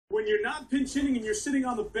when you're not pinch hitting and you're sitting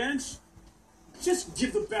on the bench, just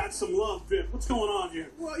give the bat some love, Vip. What's going on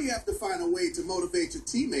here? Well, you have to find a way to motivate your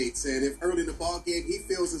teammates. And if early in the ball game he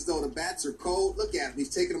feels as though the bats are cold, look at him.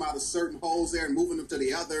 He's taking them out of certain holes there and moving them to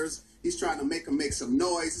the others. He's trying to make them make some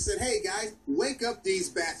noise. He said, hey, guys, wake up these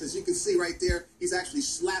bats. As you can see right there, he's actually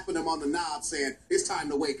slapping them on the knob saying, it's time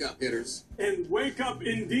to wake up, hitters. And wake up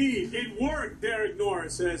indeed. It worked, Derek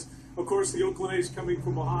Norris says. Of course, the Oakland A is coming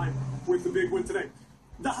from behind with the big win today.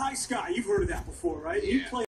 The high sky, you've heard of that before, right? Yeah. You play